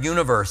happening in our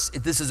universe,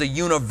 this is a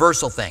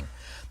universal thing.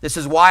 This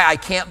is why I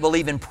can't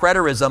believe in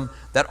preterism,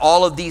 that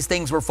all of these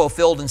things were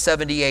fulfilled in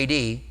 70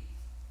 AD.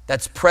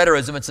 That's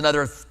preterism. It's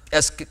another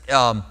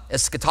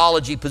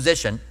eschatology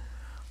position.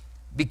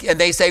 And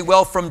they say,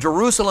 well, from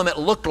Jerusalem it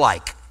looked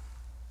like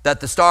that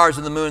the stars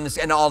and the moon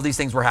and all these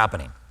things were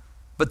happening.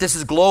 But this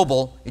is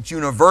global. It's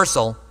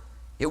universal.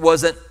 It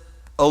wasn't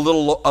a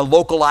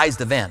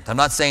localized event. I'm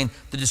not saying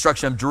the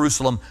destruction of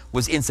Jerusalem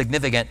was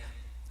insignificant.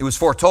 It was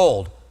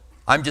foretold.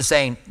 I'm just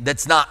saying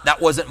that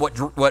wasn't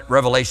what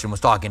Revelation was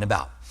talking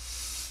about.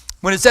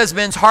 When it says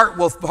men's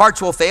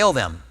hearts will fail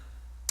them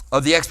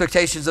of the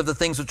expectations of the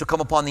things which will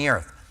come upon the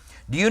earth.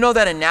 Do you know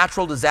that in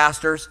natural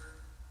disasters,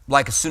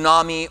 like a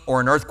tsunami or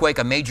an earthquake,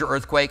 a major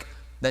earthquake,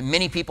 that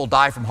many people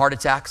die from heart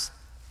attacks?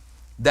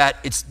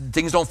 That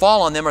things don't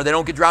fall on them or they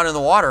don't get drowned in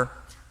the water.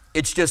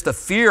 It's just the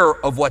fear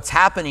of what's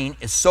happening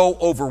is so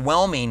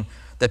overwhelming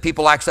that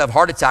people actually have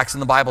heart attacks,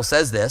 and the Bible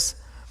says this.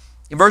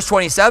 In verse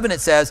 27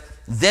 it says,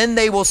 then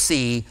they will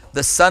see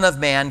the Son of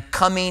Man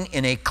coming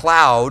in a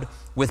cloud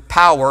with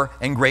power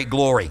and great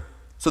glory.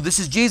 So this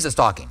is Jesus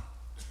talking.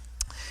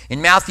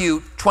 In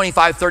Matthew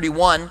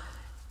 25:31,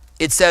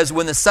 it says,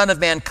 when the Son of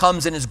Man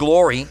comes in his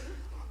glory,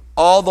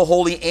 all the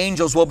holy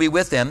angels will be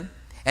with him,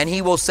 and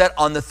he will sit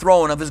on the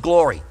throne of his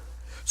glory.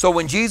 So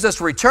when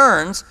Jesus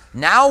returns,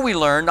 now we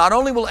learn not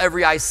only will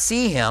every eye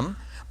see him,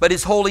 but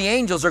his holy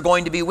angels are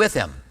going to be with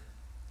him.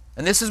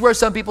 And this is where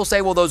some people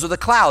say, well, those are the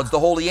clouds. The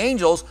holy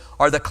angels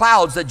are the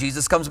clouds that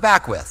Jesus comes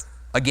back with.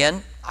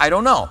 Again, I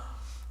don't know.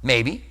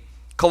 Maybe.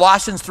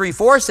 Colossians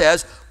 3:4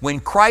 says, when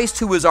Christ,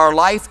 who is our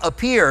life,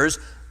 appears,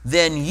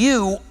 then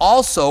you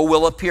also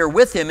will appear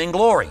with him in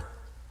glory.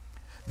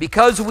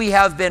 Because we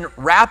have been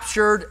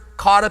raptured,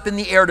 caught up in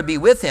the air to be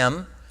with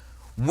him,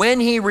 when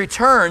he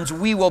returns,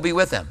 we will be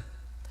with him.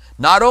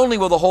 Not only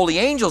will the holy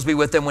angels be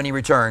with him when he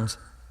returns,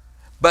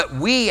 but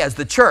we as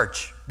the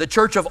church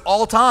of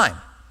all time,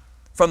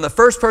 from the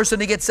first person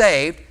to get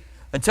saved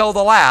until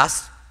the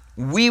last,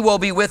 we will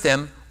be with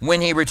him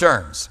when he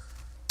returns.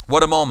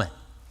 What a moment.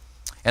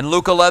 And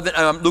Luke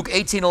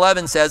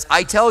 18:11 says,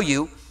 I tell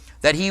you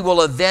that he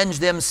will avenge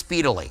them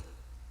speedily.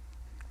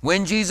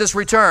 When Jesus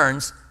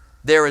returns,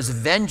 there is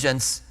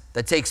vengeance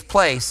that takes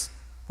place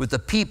with the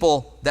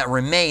people that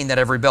remain that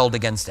have rebelled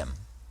against him.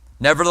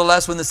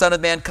 Nevertheless, when the Son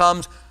of Man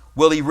comes,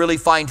 will he really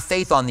find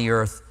faith on the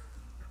earth?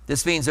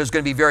 This means there's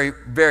going to be very,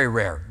 very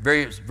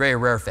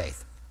rare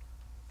faith.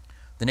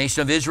 The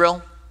nation of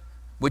Israel,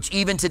 which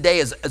even today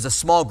is a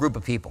small group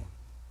of people.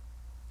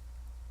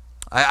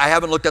 I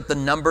haven't looked up the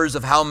numbers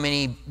of how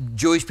many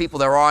Jewish people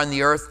there are on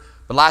the earth,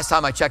 but last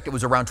time I checked, it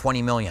was around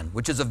 20 million,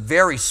 which is a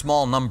very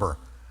small number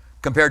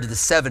compared to the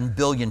 7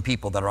 billion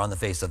people that are on the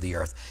face of the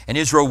earth. And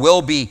Israel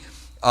will be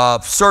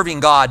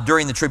serving God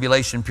during the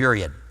tribulation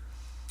period.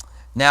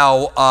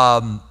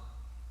 Now,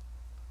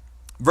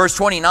 verse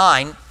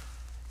 29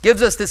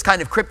 gives us this kind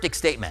of cryptic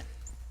statement.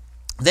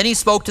 Then he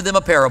spoke to them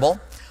a parable.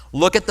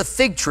 Look at the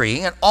fig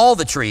tree and all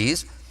the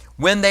trees.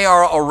 When they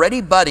are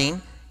already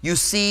budding, you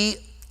see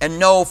and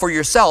know for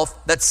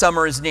yourself that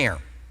summer is near.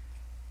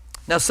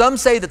 Now, some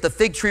say that the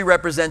fig tree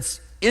represents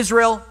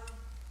Israel,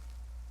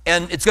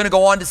 and it's going to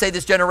go on to say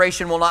this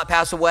generation will not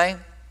pass away.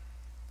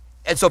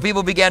 And so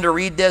people began to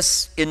read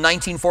this in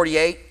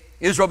 1948.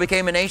 Israel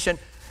became a nation.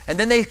 And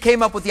then they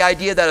came up with the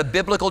idea that a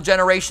biblical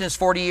generation is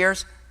 40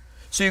 years.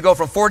 So you go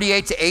from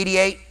 48 to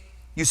 88.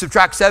 You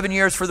subtract 7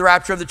 years for the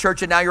rapture of the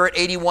church, and now you're at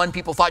 81.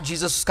 People thought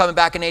Jesus was coming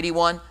back in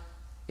 81.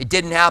 It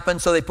didn't happen,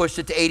 so they pushed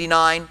it to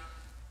 89.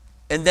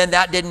 And then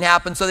that didn't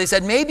happen. So they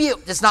said, maybe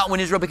it's not when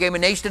Israel became a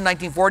nation in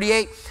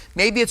 1948.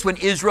 Maybe it's when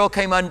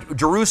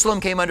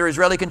Jerusalem came under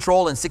Israeli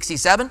control in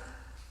 67.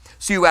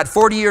 So you add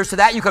 40 years to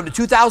that. You come to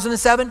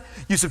 2007.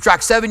 You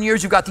subtract 7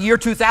 years. You've got the year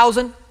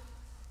 2000.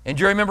 And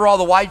do you remember all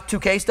the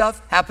Y2K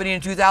stuff happening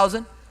in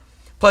 2000?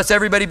 Plus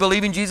everybody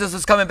believing Jesus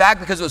was coming back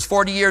because it was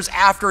 40 years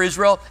after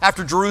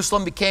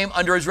Jerusalem became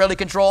under Israeli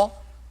control.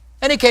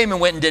 And he came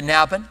and went and didn't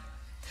happen.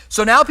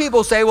 So now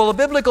people say, well, a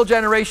biblical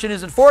generation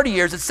isn't 40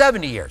 years, it's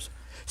 70 years.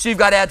 So you've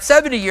got to add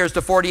 70 years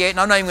to 48, and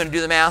I'm not even going to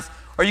do the math.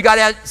 Or you got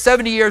to add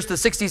 70 years to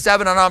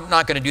 67, and I'm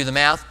not going to do the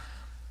math.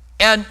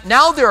 And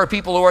now there are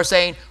people who are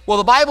saying, well,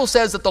 the Bible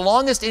says that the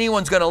longest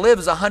anyone's going to live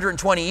is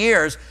 120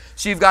 years.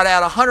 So you've got to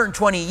add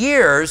 120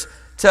 years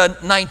to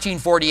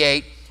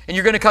 1948, and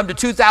you're going to come to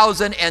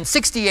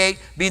 2068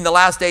 being the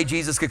last day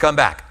Jesus could come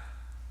back.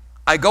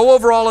 I go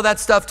over all of that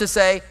stuff to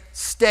say,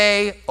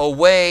 stay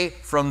away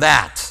from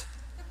that.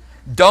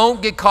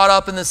 Don't get caught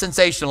up in the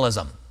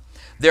sensationalism.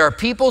 There are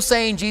people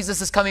saying Jesus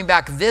is coming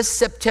back this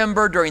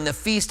September during the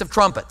Feast of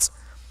Trumpets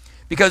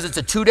because it's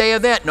a 2-day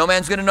event. No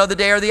man's going to know the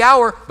day or the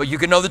hour, but you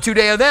can know the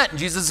 2-day event, and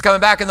Jesus is coming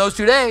back in those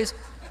 2 days.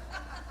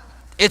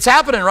 It's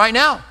happening right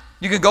now.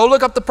 You can go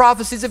look up the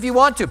prophecies if you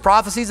want to.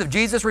 Prophecies of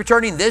Jesus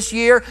returning this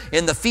year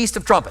in the Feast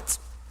of Trumpets.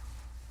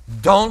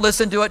 Don't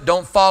listen to it.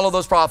 Don't follow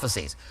those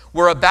prophecies.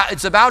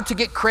 It's about to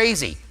get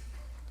crazy,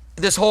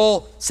 this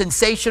whole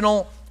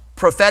sensational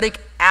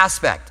prophetic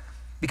aspect.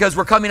 Because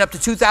we're coming up to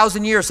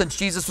 2,000 years since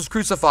Jesus was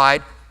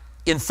crucified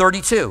in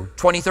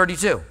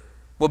 2032.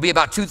 Will be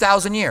about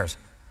 2,000 years.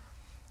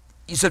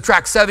 You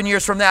subtract 7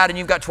 years from that and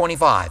you've got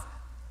 25.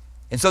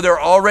 And so there are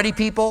already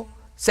people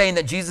saying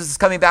that Jesus is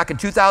coming back in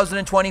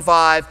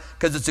 2025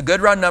 because it's a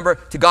good round number.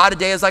 To God, a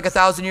day is like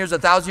 1,000 years.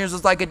 1,000 years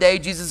is like a day.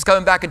 Jesus is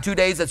coming back in 2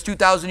 days. That's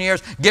 2,000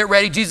 years. Get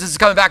ready. Jesus is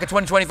coming back in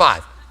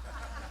 2025.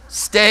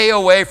 Stay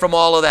away from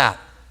all of that.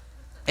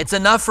 It's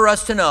enough for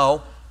us to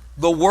know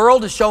the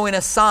world is showing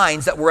us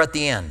signs that we're at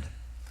the end.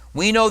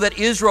 We know that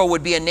Israel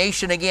would be a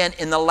nation again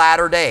in the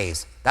latter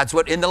days. That's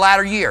what, in the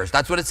latter years.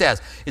 That's what it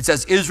says. It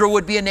says Israel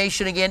would be a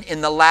nation again in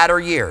the latter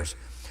years.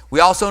 We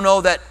also know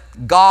that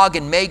Gog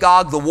and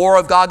Magog, the war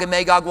of Gog and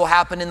Magog, will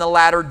happen in the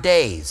latter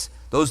days.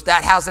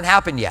 That hasn't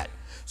happened yet.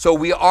 So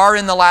we are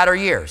in the latter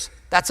years.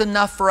 That's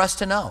enough for us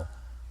to know.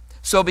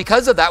 So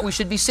because of that, we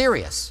should be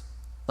serious.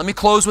 Let me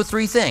close with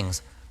 3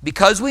 things.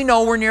 Because we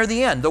know we're near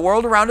the end, the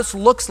world around us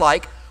looks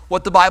like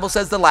what the Bible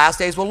says the last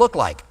days will look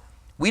like.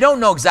 We don't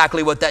know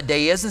exactly what that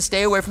day is, and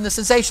stay away from the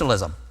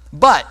sensationalism.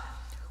 But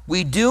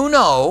we don't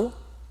know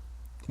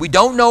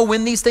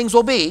when these things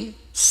will be,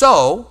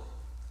 so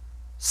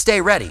stay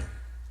ready.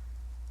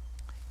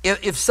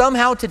 If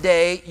somehow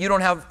today you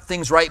don't have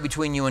things right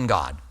between you and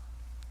God,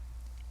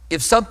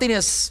 if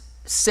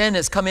sin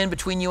has come in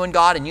between you and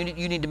God and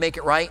you need to make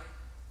it right,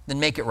 then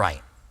make it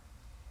right.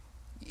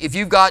 If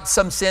you've got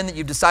some sin that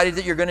you've decided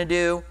that you're going to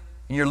do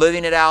and you're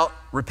living it out,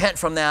 repent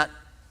from that.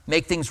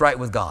 Make things right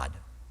with God.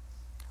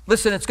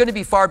 Listen, it's going to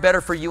be far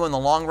better for you in the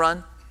long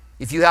run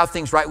if you have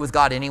things right with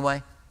God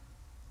anyway.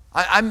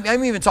 I'm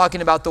even talking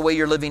about the way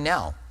you're living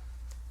now.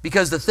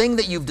 Because the thing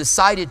that you've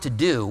decided to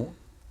do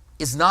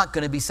is not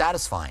going to be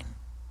satisfying.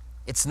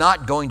 It's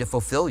not going to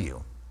fulfill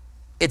you.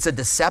 It's a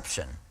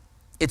deception.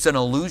 It's an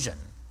illusion.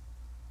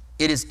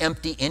 It is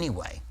empty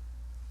anyway.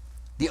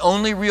 The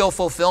only real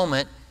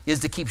fulfillment is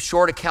to keep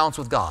short accounts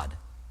with God.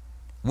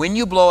 When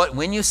you blow it,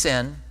 when you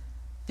sin,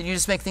 then you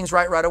just make things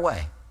right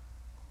away.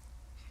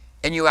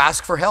 And you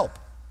ask for help.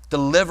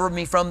 Deliver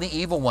me from the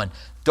evil one.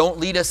 Don't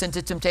lead us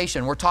into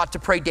temptation. We're taught to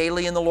pray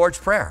daily in the Lord's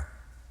Prayer.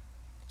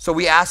 So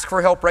we ask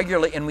for help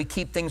regularly and we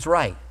keep things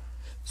right.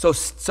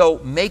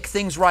 So make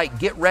things right.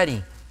 Get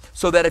ready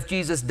so that if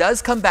Jesus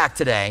does come back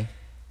today,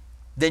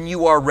 then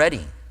you are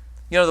ready.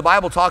 You know, the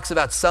Bible talks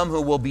about some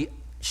who will be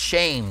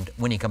shamed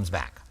when he comes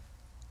back.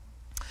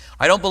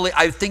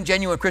 I think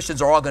genuine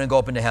Christians are all going to go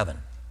up into heaven.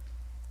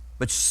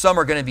 But some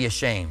are going to be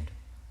ashamed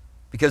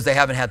because they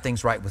haven't had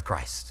things right with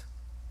Christ.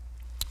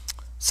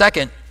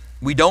 Second,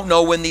 we don't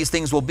know when these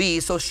things will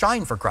be, so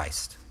shine for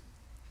Christ.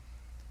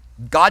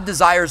 God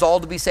desires all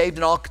to be saved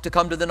and all to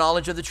come to the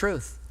knowledge of the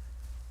truth.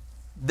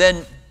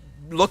 Then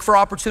look for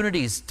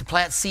opportunities to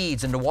plant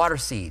seeds and to water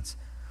seeds.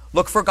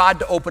 Look for God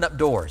to open up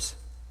doors.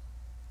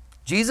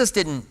 Jesus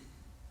didn't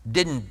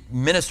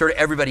minister to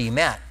everybody he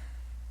met.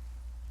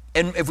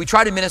 And if we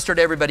try to minister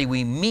to everybody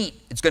we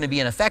meet, it's going to be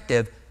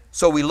ineffective.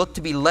 So we look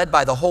to be led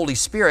by the Holy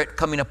Spirit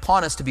coming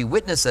upon us to be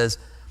witnesses.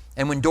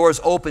 And when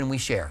doors open, we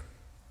share.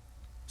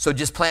 So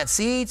just plant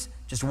seeds,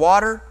 just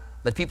water,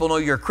 let people know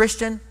you're a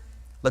Christian,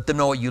 let them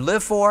know what you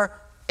live for,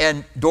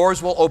 and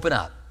doors will open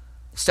up.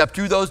 Step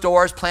through those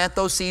doors, plant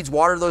those seeds,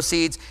 water those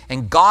seeds,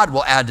 and God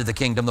will add to the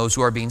kingdom those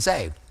who are being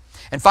saved.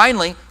 And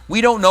finally, we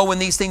don't know when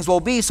these things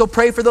will be, so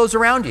pray for those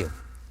around you.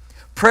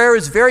 Prayer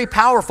is very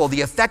powerful,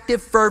 the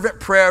effective, fervent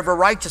prayer of a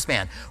righteous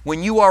man.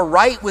 When you are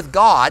right with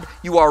God,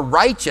 you are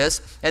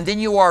righteous, and then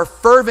you are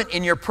fervent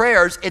in your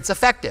prayers, it's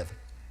effective.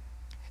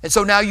 And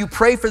so now you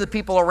pray for the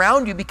people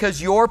around you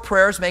because your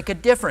prayers make a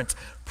difference.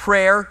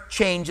 Prayer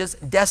changes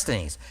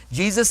destinies.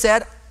 Jesus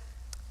said,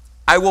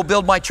 I will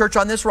build my church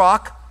on this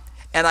rock,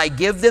 and I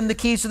give them the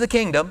keys to the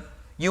kingdom.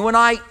 You and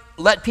I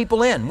let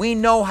people in. We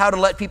know how to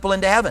let people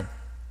into heaven.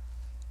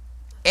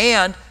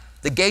 And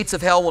the gates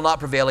of hell will not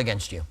prevail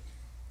against you.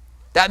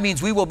 That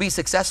means we will be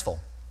successful.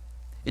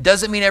 It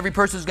doesn't mean every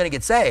person is going to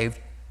get saved,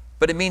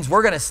 but it means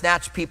we're going to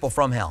snatch people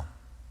from hell.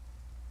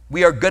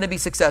 We are going to be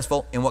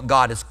successful in what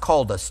God has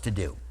called us to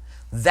do.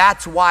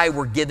 That's why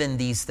we're given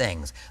these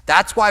things.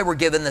 That's why we're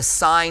given the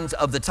signs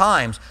of the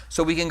times,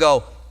 so we can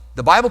go,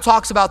 the Bible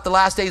talks about the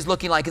last days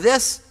looking like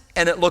this,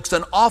 and it looks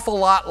an awful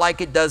lot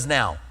like it does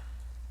now.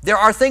 There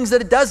are things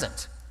that it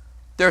doesn't.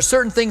 There are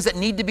certain things that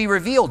need to be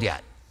revealed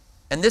yet.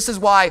 And this is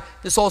why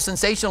this whole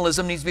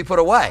sensationalism needs to be put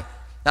away.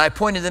 And I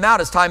pointed them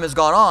out as time has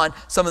gone on,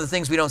 some of the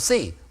things we don't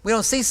see. We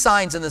don't see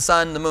signs in the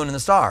sun, the moon, and the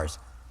stars.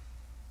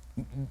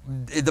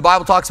 The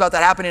Bible talks about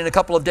that happening in a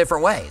couple of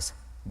different ways.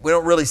 We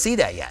don't really see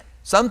that yet.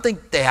 Some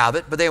think they have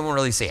it, but they won't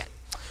really see it.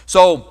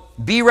 So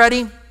be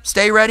ready,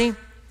 stay ready,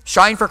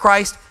 shine for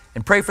Christ,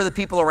 and pray for the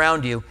people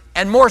around you,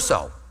 and more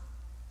so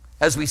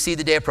as we see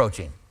the day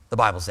approaching, the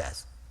Bible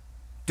says.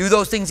 Do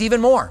those things even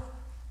more.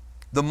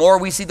 The more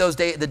we see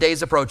the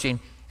days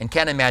approaching, and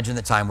can't imagine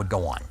that time would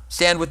go on.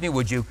 Stand with me,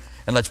 would you?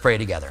 And let's pray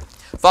together.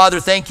 Father,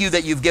 thank you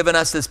that you've given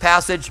us this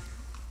passage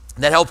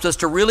that helps us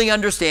to really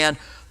understand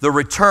the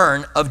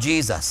return of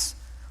Jesus,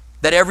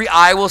 that every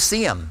eye will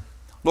see him.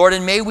 Lord,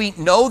 and may we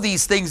know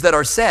these things that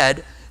are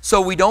said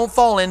so we don't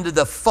fall into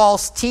the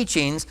false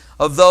teachings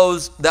of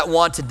those that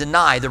want to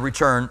deny the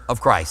return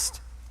of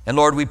Christ. And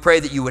Lord, we pray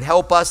that you would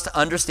help us to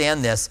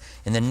understand this.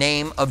 In the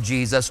name of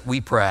Jesus,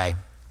 we pray.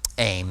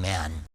 Amen.